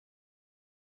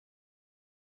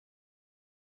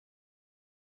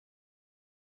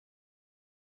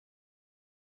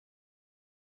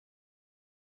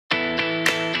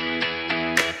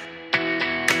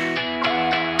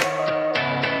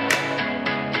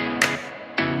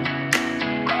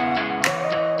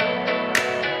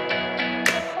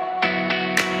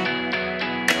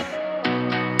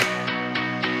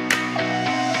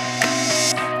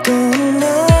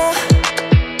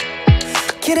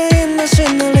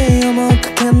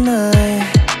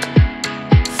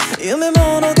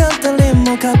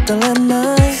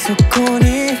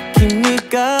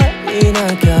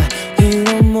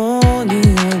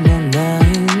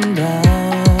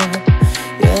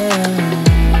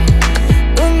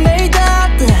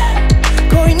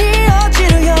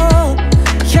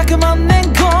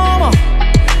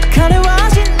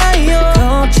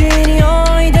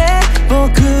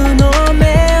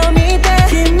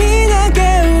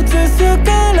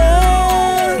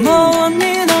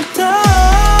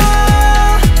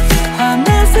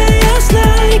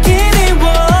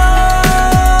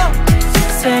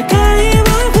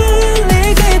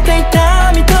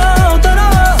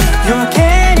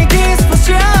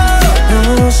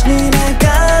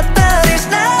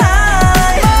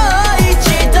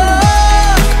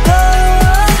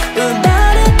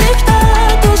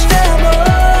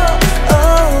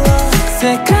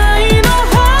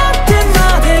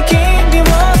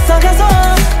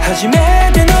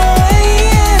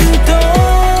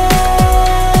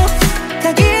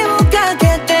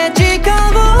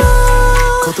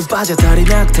葉じゃ足り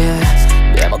なくて、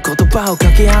でも言葉をか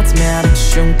き集める。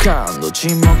瞬間の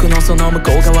沈黙のその向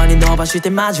こう側に伸ばして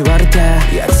交わる手。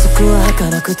約束は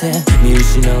儚くて見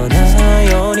失わない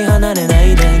ように離れな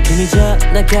いで。君じゃ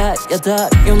なきゃやだ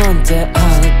よなんて当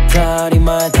たり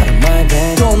前当たり前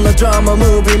で。どんなドラマム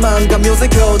ービー漫画ミュージ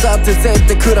ックだって絶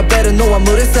対比べるのは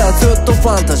無理さ。ずっとフ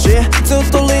ァンタジーず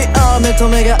っとリアル、目と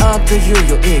目が合って言う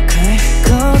よいいかい。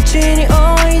こっちに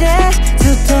おいで、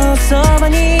ずっとそば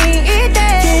にいて。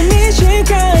君し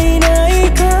かいない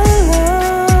から、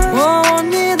もう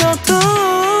二度と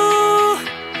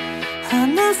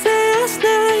離せやしな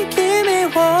い君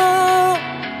を。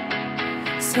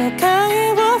世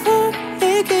界を振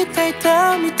り切って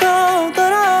痛みと踊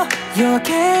ろう。夜明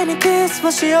けにキス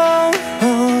をしよう。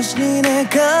星に願っ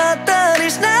たり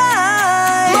しない。